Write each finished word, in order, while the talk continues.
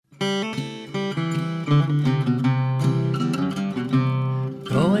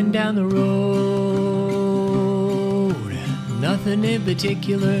down the road. Nothing in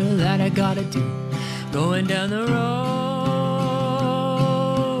particular that I gotta do. Going down the road.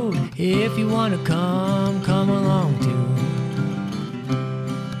 If you wanna come along too.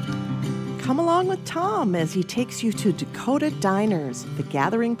 Come along with Tom as he takes you to Dakota Diners, the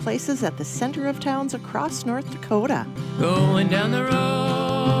gathering places at the center of towns across North Dakota. Going down the road.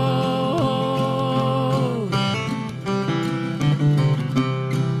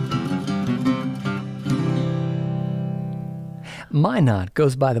 Minot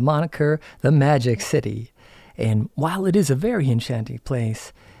goes by the moniker the Magic City. And while it is a very enchanting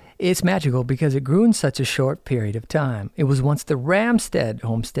place, it's magical because it grew in such a short period of time. It was once the Ramstead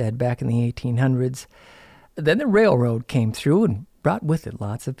homestead back in the 1800s. Then the railroad came through and brought with it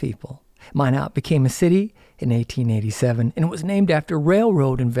lots of people. Minot became a city in 1887, and it was named after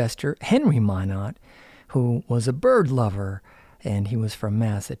railroad investor Henry Minot, who was a bird lover, and he was from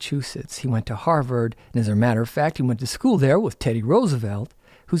Massachusetts. He went to Harvard, and as a matter of fact, he went to school there with Teddy Roosevelt,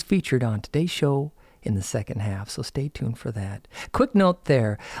 who's featured on today's show in the second half, so stay tuned for that. Quick note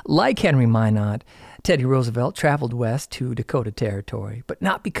there, like Henry Minot, Teddy Roosevelt traveled west to Dakota Territory, but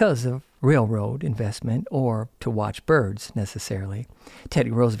not because of railroad investment or to watch birds necessarily. Teddy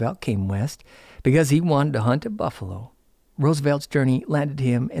Roosevelt came west because he wanted to hunt a buffalo. Roosevelt's journey landed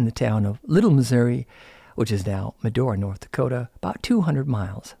him in the town of Little, Missouri, which is now Medora, North Dakota, about 200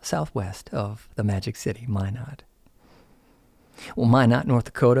 miles southwest of the Magic City, Minot. Well, Minot, North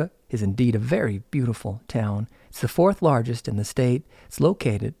Dakota is indeed a very beautiful town. It's the fourth largest in the state. It's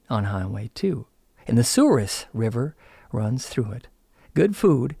located on Highway 2. And the Souris River runs through it. Good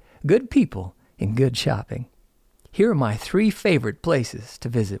food, good people, and good shopping. Here are my 3 favorite places to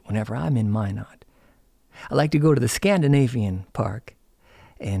visit whenever I'm in Minot. I like to go to the Scandinavian Park,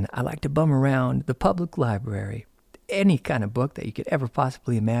 and I like to bum around the public library. Any kind of book that you could ever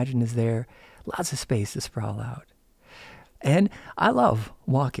possibly imagine is there. Lots of space to sprawl out. And I love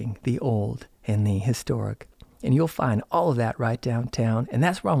walking the old and the historic. And you'll find all of that right downtown. And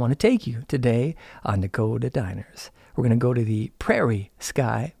that's where I want to take you today on Dakota Diners. We're going to go to the Prairie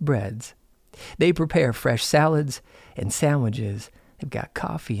Sky Breads. They prepare fresh salads and sandwiches. They've got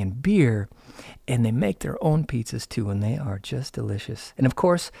coffee and beer. And they make their own pizzas too, and they are just delicious. And of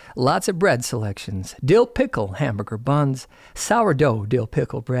course, lots of bread selections. Dill pickle hamburger buns, sourdough dill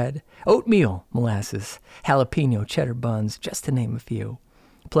pickle bread, oatmeal molasses, jalapeno cheddar buns, just to name a few.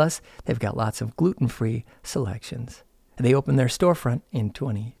 Plus, they've got lots of gluten-free selections. They opened their storefront in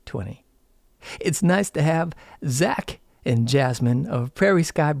 2020. It's nice to have Zach and Jazmine of Prairie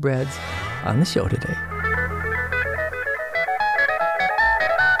Sky Breads on the show today.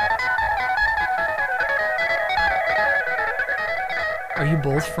 Are you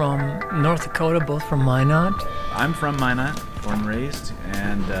both from North Dakota, both from Minot? I'm from Minot, born and raised,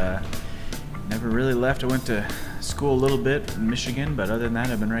 and never really left. I went to school a little bit in Michigan, but other than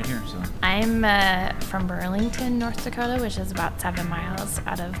that, I've been right here. So I'm from Burlington, North Dakota, which is about 7 miles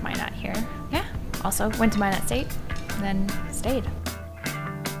out of Minot here. Yeah, also went to Minot State, then stayed.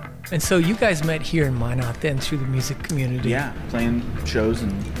 And so you guys met here in Minot then through the music community? Yeah, playing shows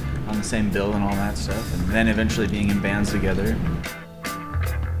and on the same bill and all that stuff, and then eventually being in bands together.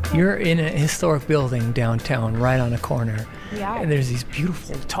 You're in a historic building downtown, right on a corner. Yeah. And there's these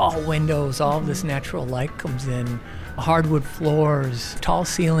beautiful tall windows. All of this natural light comes in. Hardwood floors, tall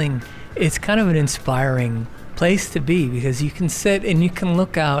ceiling. It's kind of an inspiring place to be because you can sit and you can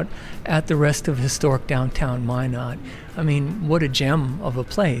look out at the rest of historic downtown Minot. I mean, what a gem of a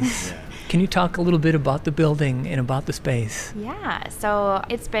place. Yeah. Can you talk a little bit about the building and about the space? Yeah, so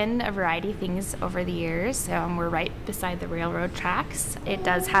it's been a variety of things over the years. We're right beside the railroad tracks. It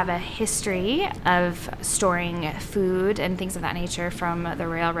does have a history of storing food and things of that nature from the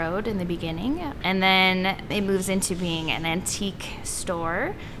railroad in the beginning. And then it moves into being an antique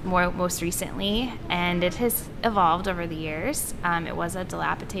store most recently, and it has evolved over the years. It was a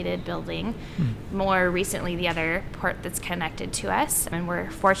dilapidated building. More recently, the other port that's connected to us, and we're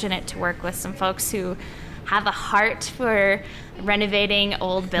fortunate to work with some folks who have a heart for renovating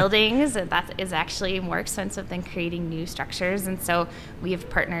old buildings. That is actually more expensive than creating new structures, and so we've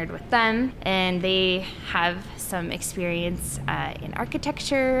partnered with them, and they have some experience in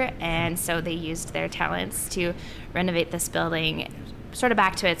architecture, and so they used their talents to renovate this building sort of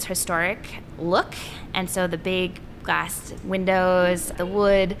back to its historic look. And so the big glass windows, the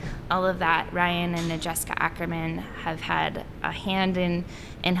wood, all of that, Ryan and Jessica Ackerman have had a hand in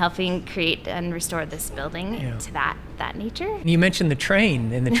helping create and restore this building to that nature. You mentioned the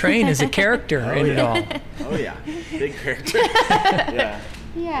train, and the train is a character in it all. Oh yeah, big character. Yeah.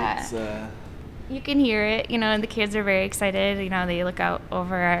 Yeah. It's You can hear it, and the kids are very excited. They look out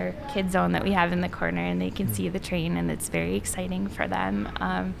over our kid zone that we have in the corner, and they can see the train, and it's very exciting for them.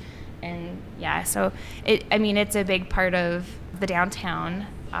 So it's a big part of the downtown,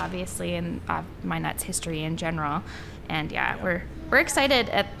 obviously, and Minot's history in general. And we're excited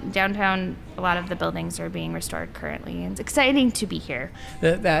at downtown. A lot of the buildings are being restored currently, and it's exciting to be here.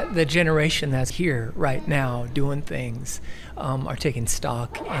 The generation that's here right now doing things are taking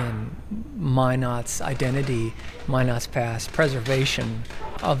stock in Minot's identity, Minot's past, preservation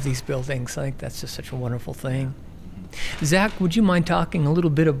of these buildings. I think that's just such a wonderful thing. Zach, would you mind talking a little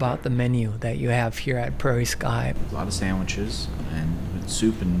bit about the menu that you have here at Prairie Sky? A lot of sandwiches and with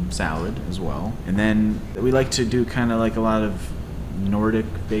soup and salad as well. And then we like to do kind of like a lot of Nordic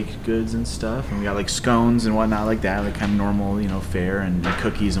baked goods and stuff. And we got like scones and whatnot like that, like kind of normal, fare, and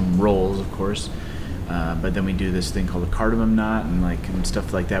cookies and rolls, of course. But then we do this thing called a cardamom knot and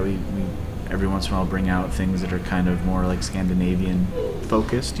stuff like that. We every once in a while bring out things that are kind of more like Scandinavian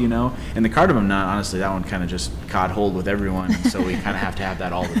focused, And the cardamom knot, honestly, that one kind of just caught hold with everyone, and so we kind of have to have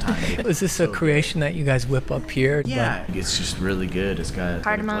that all the time. Is this a creation that you guys whip up here? Yeah, it's just really good. It's got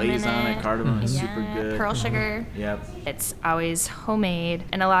cardamom glaze in on it. Cardamom is super good. Pearl sugar. Yep. It's always homemade,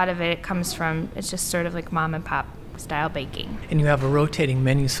 and a lot of it comes from, it's just sort of like mom and pop style baking. And you have a rotating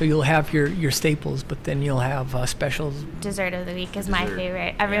menu, so you'll have your staples, but then you'll have specials. Dessert of the week is my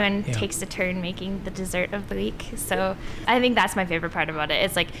favorite. Everyone takes a turn making the dessert of the week, so I think that's my favorite part about it.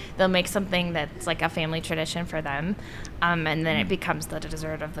 It's like they'll make something that's like a family tradition for them, and then it becomes the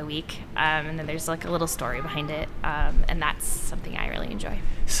dessert of the week, and then there's like a little story behind it, and that's something I really enjoy.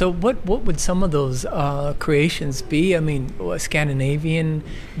 So what would some of those creations be? I mean, Scandinavian,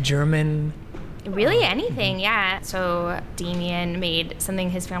 German? Really anything, yeah. So Damien made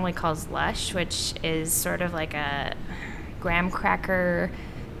something his family calls lush, which is sort of like a graham cracker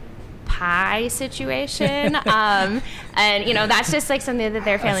pie situation. And, that's just like something that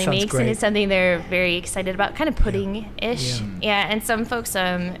their family makes, great. And it's something they're very excited about, kind of pudding-ish. Yeah, and some folks,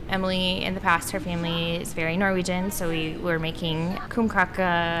 Emily in the past, her family is very Norwegian, so we were making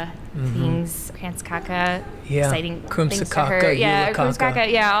kumkake things, kranskake, exciting things to her. Yeah,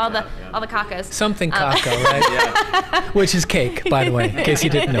 kumskake, all the kakas. Something kaka, right? Which is cake, by the way, in case you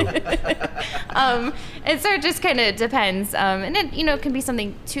didn't know. And so it just kind of depends. And it, can be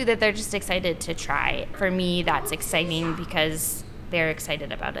something, too, that they're just excited to try. For me, that's exciting because they're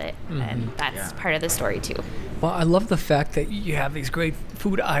excited about it. And that's part of the story, too. Well, I love the fact that you have these great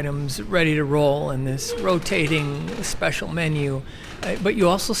food items ready to roll and this rotating special menu. But you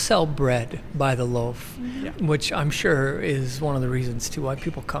also sell bread by the loaf, which I'm sure is one of the reasons, too, why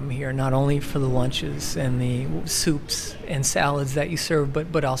people come here, not only for the lunches and the soups and salads that you serve,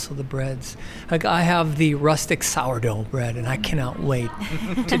 but also the breads. Like, I have the rustic sourdough bread, and I cannot wait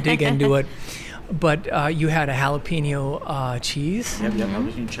to dig into it. But you had a jalapeno cheese? Yep,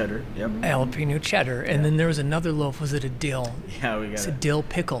 jalapeno cheddar. Yep. Jalapeno cheddar. And then there was another loaf. Was it a dill? Yeah, we got It's a dill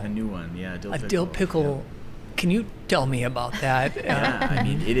pickle. A new one, yeah, dill pickle. A dill pickle. Yep. Can you tell me about that? I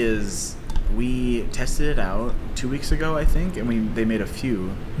mean, it is. We tested it out 2 weeks ago, I think, and they made a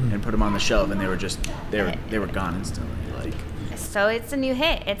few and put them on the shelf, and they were gone instantly. So it's a new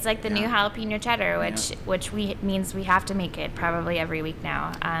hit. It's like the new jalapeno cheddar, which means we have to make it probably every week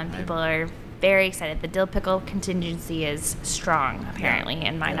now. People are very excited. The dill pickle contingency is strong, apparently,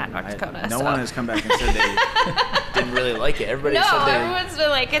 in Minot, North Dakota. No one has come back and said they didn't really like it. Everyone's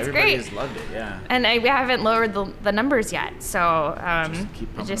been like, it's great. Everybody's loved it, yeah. And we haven't lowered the numbers yet, so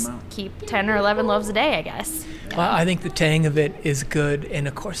just keep 10 or 11 loaves a day, I guess. Well, I think the tang of it is good, and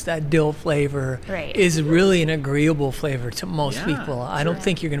of course that dill flavor is really an agreeable flavor to most people. I don't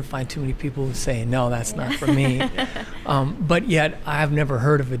think you're going to find too many people who say, no, that's not for me. But yet, I've never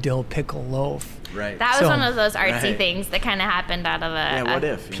heard of a dill pickle loaf. Right. That was one of those artsy things that kind of happened out of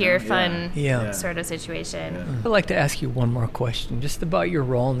a pure fun sort of situation. Yeah. I'd like to ask you one more question, just about your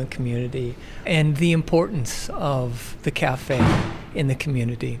role in the community and the importance of the cafe in the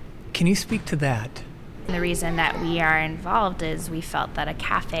community. Can you speak to that? And the reason that we are involved is we felt that a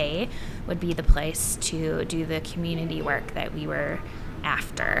cafe would be the place to do the community work that we were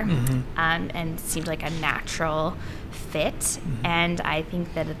after, and seemed like a natural fit. And I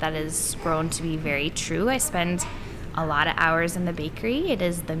think that has grown to be very true. I spend a lot of hours in the bakery. It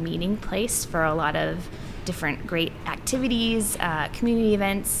is the meeting place for a lot of different great activities, community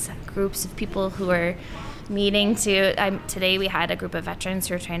events, groups of people who are meeting to today we had a group of veterans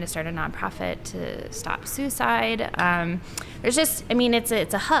who are trying to start a nonprofit to stop suicide. There's just,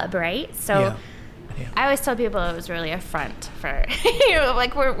 it's a hub, right? So I always tell people it was really a front for,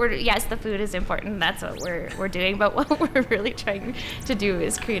 like we're yes, the food is important. That's what we're doing. But what we're really trying to do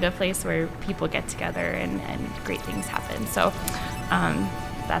is create a place where people get together and great things happen. So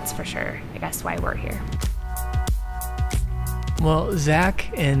that's for sure, I guess, why we're here. Well,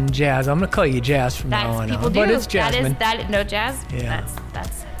 Zach and Jazz, I'm going to call you Jazz from now on. People do. But it's Jazmine. No, Jazz? Yeah.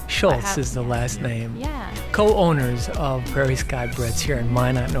 That's Schultz is the last name. Yeah. Co-owners of Prairie Sky Breads here in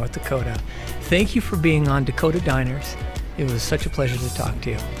Minot, North Dakota. Thank you for being on Dakota Diners. It was such a pleasure to talk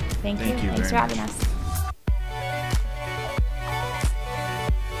to you. Thank you. Thank you Thanks for very having us.